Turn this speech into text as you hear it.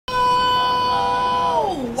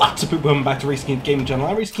What's up, welcome back to Rhys Gaming Channel.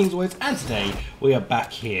 I'm Rhys as always, and today we are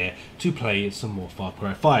back here to play some more Far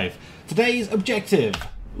Cry 5. Today's objective,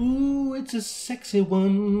 ooh, it's a sexy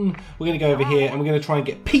one. We're going to go over here and we're going to try and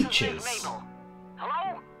get Peaches.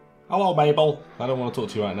 Hello? Hello, Mabel. I don't want to talk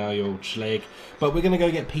to you right now, you old schleg. But we're going to go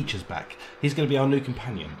get Peaches back. He's going to be our new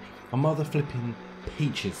companion. Our mother flipping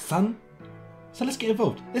Peaches, son. So let's get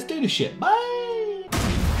involved. Let's do this shit. Bye!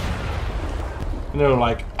 And they're all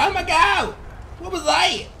like, oh my god! What was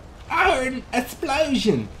that? I heard an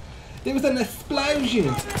explosion. There was an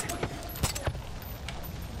explosion.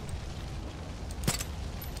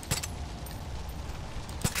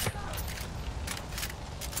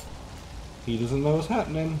 He doesn't know what's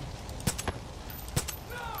happening.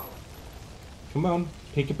 Come on,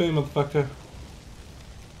 peekaboo, motherfucker.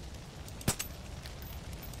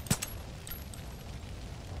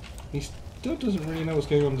 He still doesn't really know what's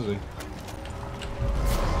going on, does he?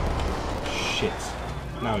 Shit.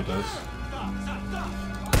 Now he does.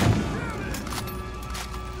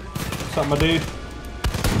 What's up, my dude?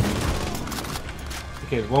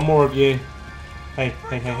 Okay, there's one more of you. Hey,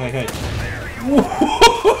 hey, hey, hey, hey.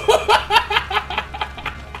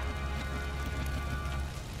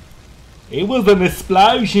 It was an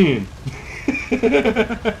explosion!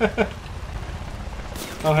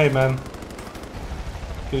 Oh, hey, man.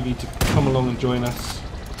 Good of you to come along and join us.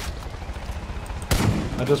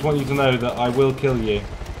 I just want you to know that I will kill you.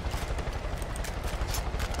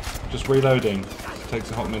 Just reloading. It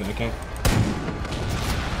takes a hot minute, okay?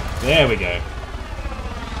 There we go.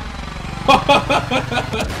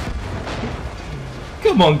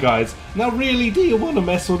 Come on, guys. Now really, do you want to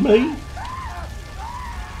mess with me?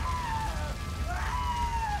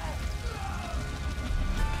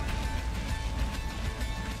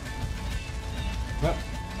 Well,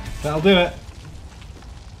 that'll do it.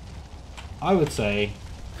 I would say...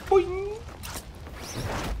 Boing,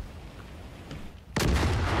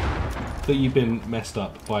 that you've been messed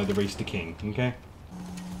up by the Rhys the King, okay?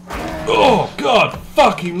 Oh god!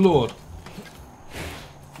 Fucking lord!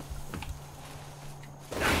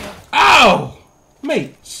 Ow!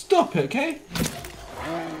 Mate, stop it, okay?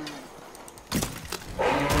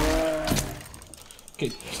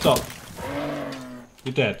 Okay, stop.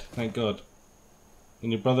 You're dead, thank god.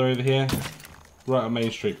 And your brother over here? Right on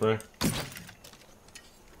Main Street, bro.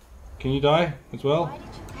 Can you die as well? Why did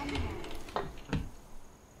you come here?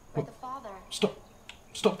 For the father.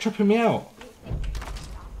 Stop tripping me out.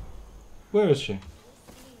 Where is she?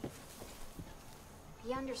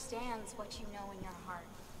 He understands what you know in your heart.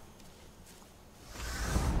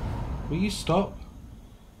 Will you stop?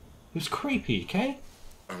 It was creepy, okay?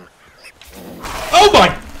 Oh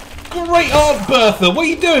my great Aunt Bertha! What are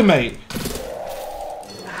you doing, mate?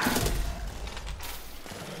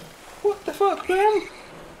 What the fuck, man?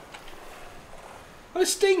 I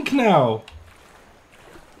stink now!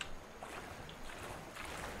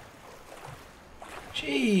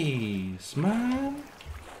 Jeez, man.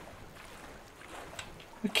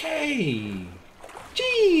 Okay.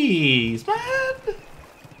 Jeez, man.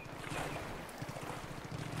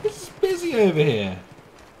 This is busy over here.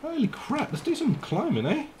 Holy crap, let's do some climbing,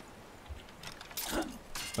 eh?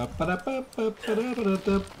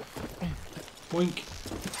 Boink.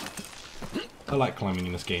 I like climbing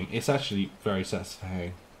in this game. It's actually very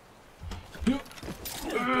satisfying. The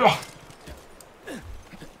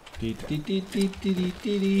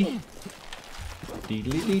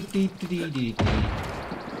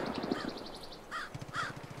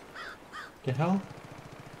hell?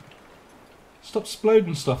 Stop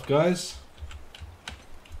exploding stuff, guys.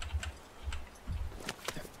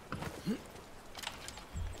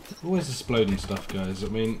 Always exploding stuff, guys. I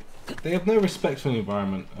mean, they have no respect for the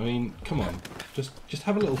environment. I mean, come on. Just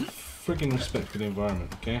have a little friggin' respect for the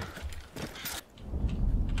environment, okay?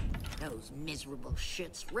 Those miserable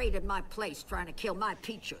shits raided my place trying to kill my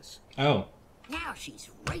Peaches. Oh. Now she's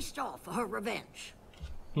raced off for her revenge.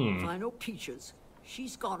 If I know Peaches,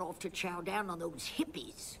 she's gone off to chow down on those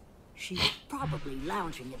hippies. She's probably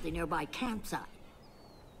lounging at the nearby campsite.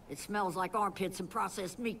 It smells like armpits and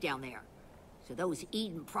processed meat down there. So those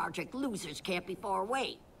Eden Project losers can't be far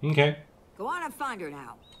away. Okay. Go on and find her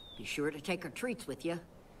now. Be sure to take her treats with you.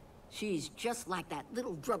 She's just like that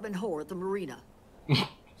little drubbing whore at the marina.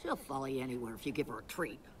 She'll follow you anywhere if you give her a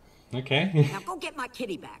treat. Okay. Now go get my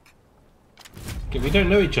kitty back. Okay, we don't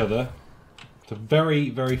know each other. It's a very,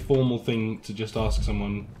 very formal thing to just ask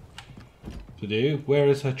someone to do. Where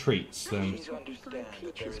is her treats, then? Please understand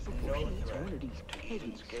that there is no threat to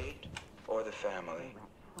Eden's Gate or the family.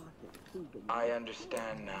 I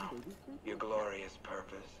understand now your glorious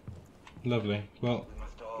purpose. Lovely. Well, We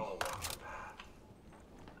must all walk the path.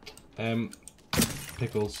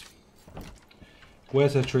 pickles.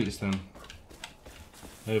 Where's her treats then?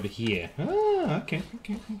 Over here. Ah, okay.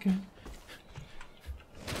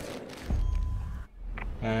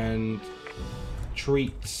 And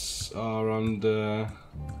treats are under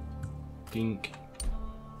Dink.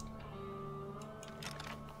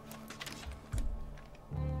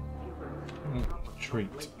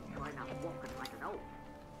 Treat.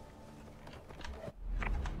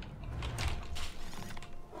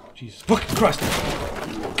 Jesus fucking Christ!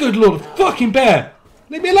 Good Lord, fucking bear!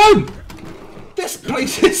 Leave me alone! This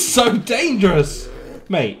place is so dangerous!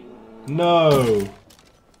 Mate, no.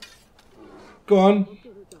 Go on.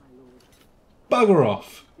 Bugger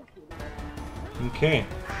off. Okay.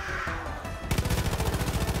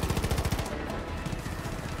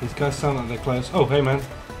 These guys sound like they're close. Oh, hey man.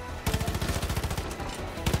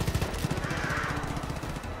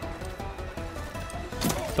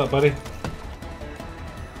 What's up, buddy?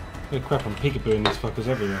 Oh crap, I'm peekabooing these fuckers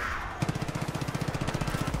everywhere.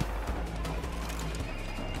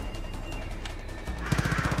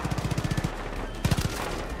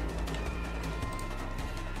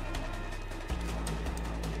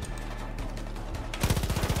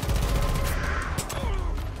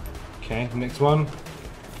 Okay, next one.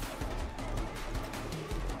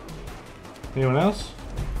 Anyone else?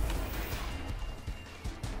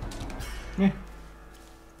 Yeah.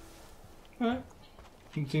 Alright.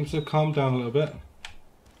 Things seem to calm down a little bit. Are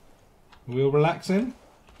we all relaxing?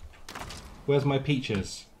 Where's my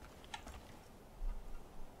peaches?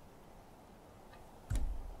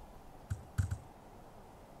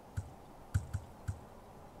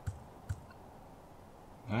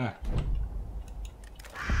 Ah.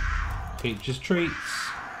 Peach's treats.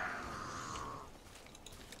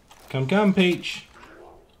 Come, Peach.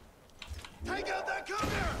 Take out that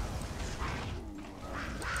cover!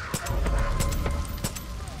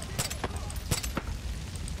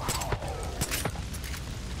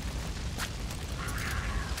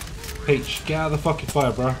 Peach, get out of the fucking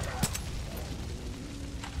fire, bro.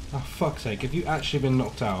 Oh, fuck's sake, have you actually been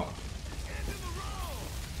knocked out?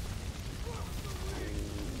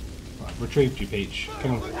 Right, retrieved you, Peach.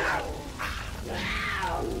 Come on.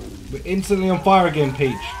 We're instantly on fire again,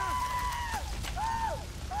 Peach.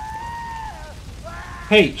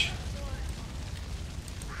 Peach!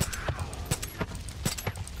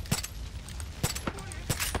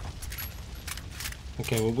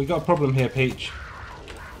 Okay, well, we got a problem here, Peach.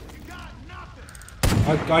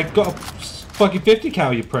 I got a fucking 50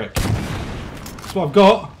 cal, you prick. That's what I've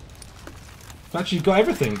got. I've actually got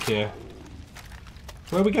everything here.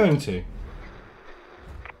 Where are we going to?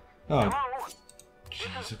 Oh.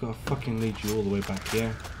 Jeez, I've got to fucking lead you all the way back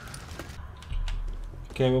here.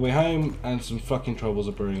 Okay, well, we're home and some fucking troubles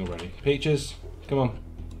are brewing already. Peaches, come on.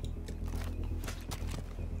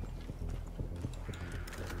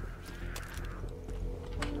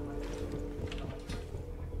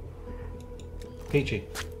 Peachy.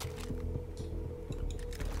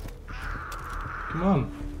 Come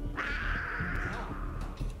on.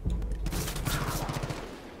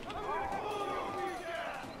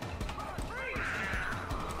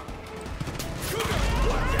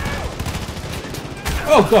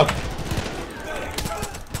 Oh god!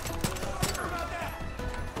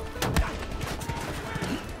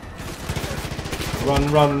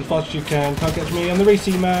 Run as fast as you can. Can't catch me. I'm the Rhys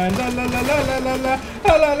man. La la la la la la la la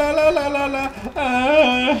la la la la la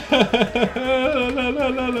la la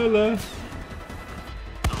la la la.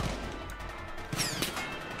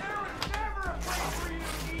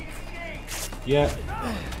 Yeah.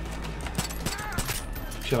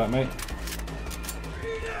 Chill out, mate.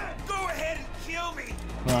 Go ahead and kill me.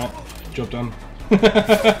 Alright, job done.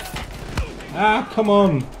 Ah, come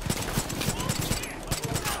on!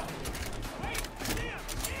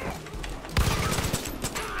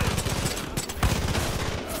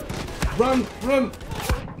 Run! Run!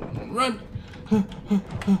 Run! You're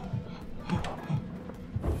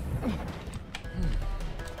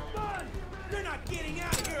not getting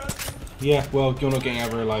out of here. Yeah, well, you're not getting out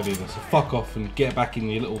of here alive either, so fuck off and get back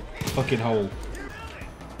in your little fucking hole.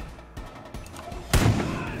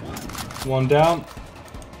 One down.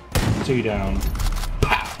 Two down.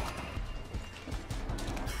 Pow!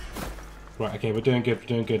 Right, okay, we're doing good,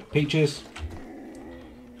 Peaches,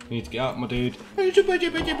 you need to get up, my dude. This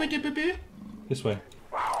way.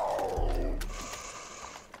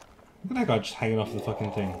 Look at that guy just hanging off the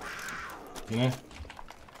fucking thing. You know?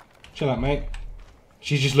 Chill out, mate.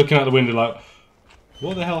 She's just looking out the window like,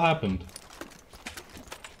 what the hell happened?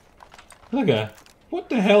 Look at her. What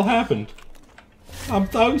the hell happened?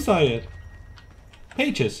 I'm so tired.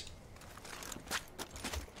 Peaches.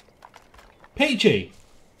 Peachy.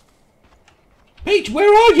 Peach,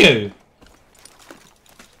 where are you?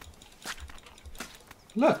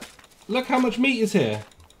 Look. Look how much meat is here.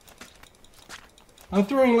 I'm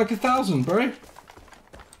throwing like 1,000, bro.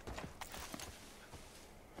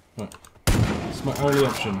 Right. It's my only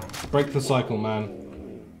option. Break the cycle,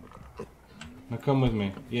 man. Now come with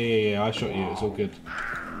me. Yeah, I shot you. It's all good.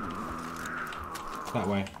 That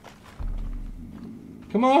way.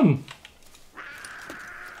 Come on!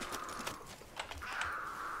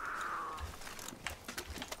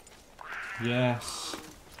 Yes.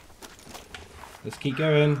 Let's keep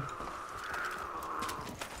going.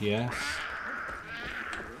 Yes.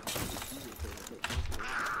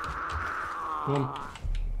 Come on.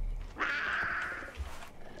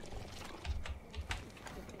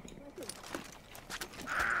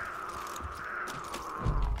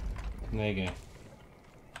 There you go.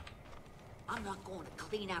 I'm not going to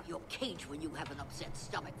clean out your cage when you have an upset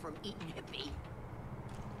stomach from eating hippie.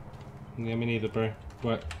 Yeah, me neither, bro.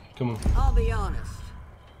 Right, come on. I'll be honest.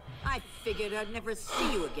 I figured I'd never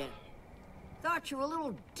see you again. Thought you were a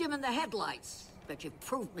little dim in the headlights, but you've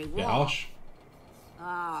proved me wrong. Bit harsh.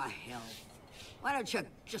 Ah, hell. Why don't you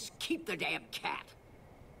just keep the damn cat?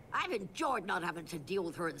 I've enjoyed not having to deal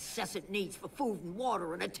with her incessant needs for food and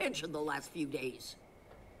water and attention the last few days.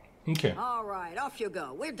 Okay. All right, off you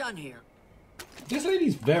go. We're done here. This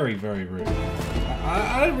lady's very, very rude.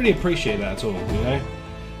 I don't really appreciate that at all, you know?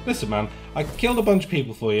 Listen, man, I killed a bunch of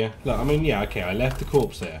people for you. Look, I mean, yeah, okay, I left the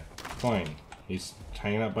corpse there. Fine. He's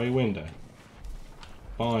hanging out by your window.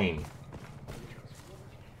 Fine.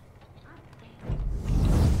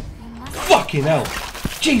 Fucking hell!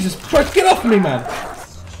 Jesus Christ, get off me, man!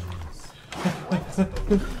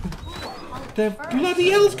 The bloody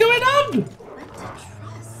hell's going on?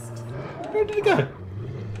 Where did it go?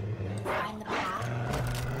 Find the path.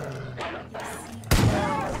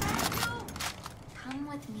 Come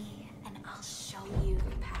with me and I'll show you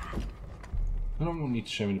the path. I don't want you to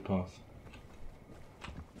show me the path.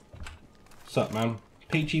 Sup, man?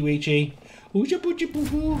 Peachy weechy. Ooja booja boo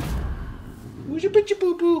boo. Ooja booja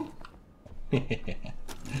boo boo.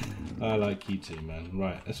 I like you too, man.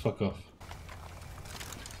 Right, let's fuck off.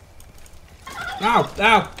 Ow!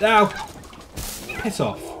 Ow! Ow! Piss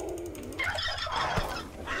off.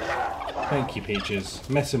 Thank you, Peaches.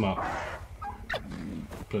 Mess him up.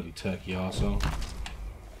 Bloody turkey arsehole.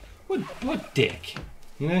 What dick?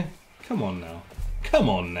 You know? Come on now. Come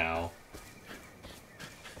on now.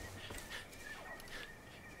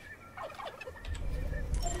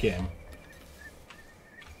 Get him.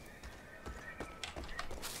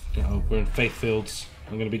 Oh, we're in faith fields.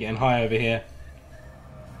 I'm gonna be getting high over here.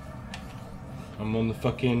 I'm on the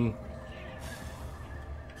fucking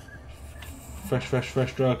fresh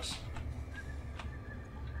drugs.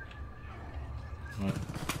 Right.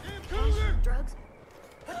 Drugs?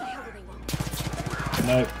 What the hell do they want?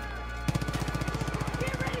 No.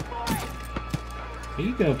 Are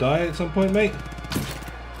you gonna die at some point, mate?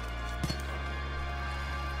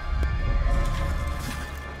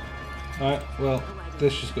 Alright, well,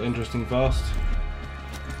 this just got interesting fast.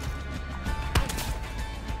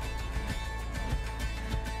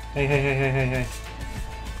 Hey.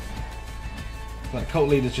 That cult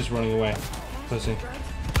leader's just running away. Pussy.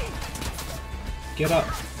 Get up.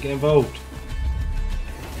 Get involved.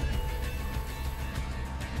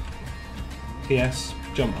 P.S.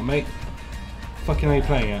 Jump on, mate. Fucking are you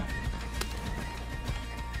playing at?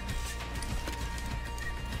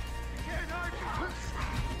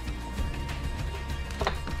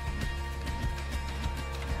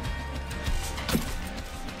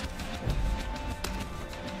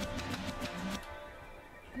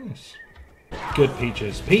 Yes. Good,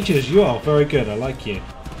 Peaches. Peaches, you are very good. I like you.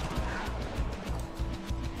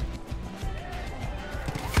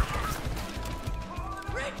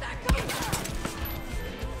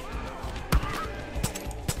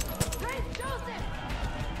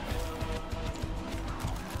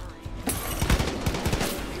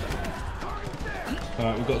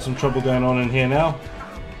 Alright, we've got some trouble going on in here now.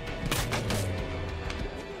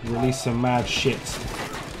 Release some mad shit.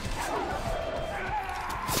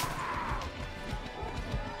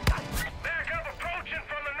 Backup approaching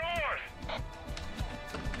from the north.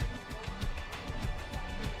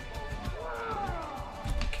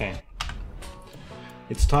 Okay.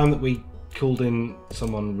 It's time that we called in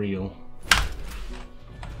someone real.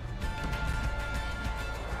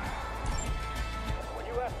 When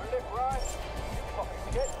you ask for Nick Rhys, you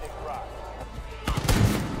fucking get Nick Rhys.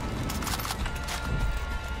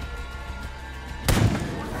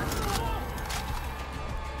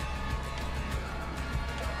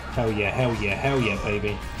 Hell yeah,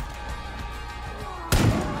 baby.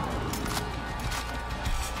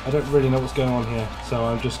 I don't really know what's going on here, so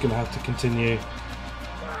I'm just going to have to continue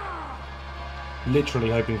literally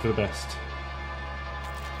hoping for the best.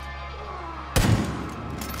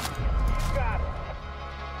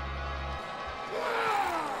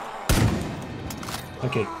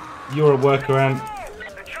 Okay, you're a workaround.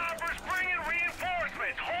 The chopper's bringing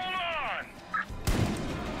reinforcements. Hold on.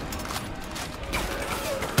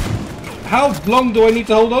 How long do I need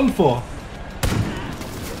to hold on for?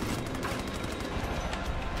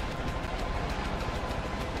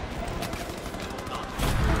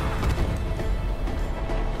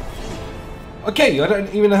 Okay, I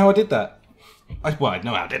don't even know how I did that. Well, I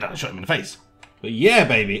know how I did it. I shot him in the face. But yeah,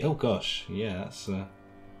 baby. Oh gosh, yeah, that's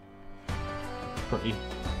pretty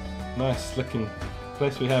nice looking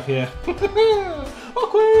place we have here.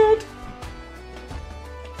 Awkward.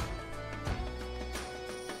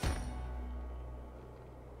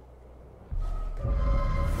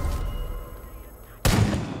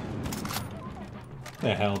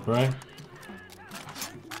 The hell, bro.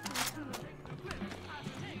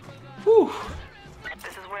 Whew.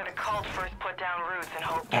 This is where the cult first put down roots in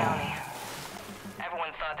Hope County.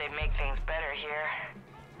 Everyone thought they'd make things better here.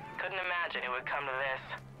 Couldn't imagine it would come to this.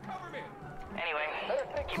 Anyway,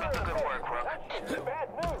 keep up the good work, Rook.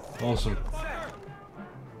 Awesome.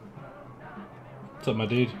 What's up, my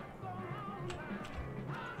dude?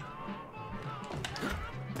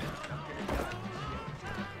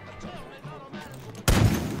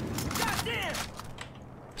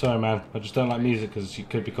 Sorry, man. I just don't like music because it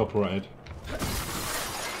could be copyrighted.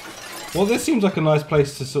 Well, this seems like a nice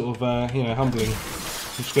place to sort of, you know, humbling.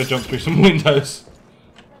 I'm just gonna jump through some windows.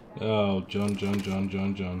 Oh, John.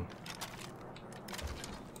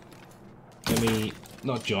 Let me...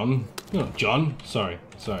 Not John. You're not John. Sorry,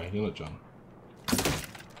 you're not John.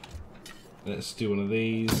 Let's do one of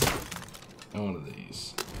these. And one of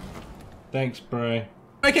these. Thanks, bro.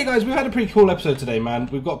 Okay, guys, we've had a pretty cool episode today, man.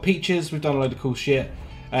 We've got Peaches, we've done a load of cool shit.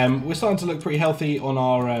 We're starting to look pretty healthy on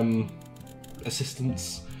our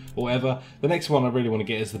assistants or whatever. The next one I really want to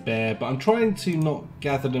get is the bear, but I'm trying to not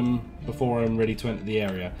gather them before I'm ready to enter the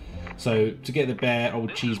area. So to get the bear,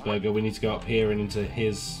 old cheeseburger, we need to go up here and into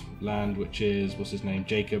his land, which is, what's his name,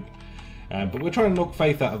 Jacob. But we're trying to knock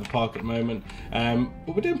Faith out of the park at the moment.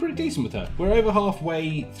 But we're doing pretty decent with her. We're over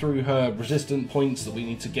halfway through her resistant points that we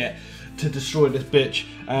need to get to destroy this bitch.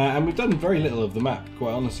 And we've done very little of the map,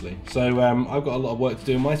 quite honestly. So I've got a lot of work to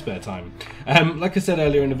do in my spare time. Like I said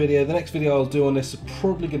earlier in the video, the next video I'll do on this is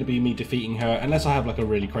probably going to be me defeating her, unless I have like a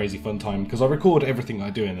really crazy fun time, because I record everything I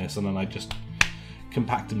do in this and then I just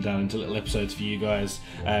compact them down into little episodes for you guys.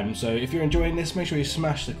 So if you're enjoying this, make sure you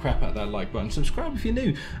smash the crap out of that like button, subscribe if you're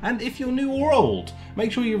new, and if you're new or old,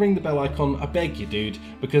 make sure you ring the bell icon, I beg you dude,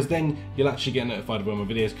 because then you'll actually get notified when my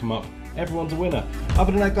videos come up. Everyone's a winner.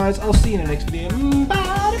 Other than that, guys, I'll see you in the next video.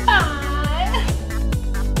 Bye!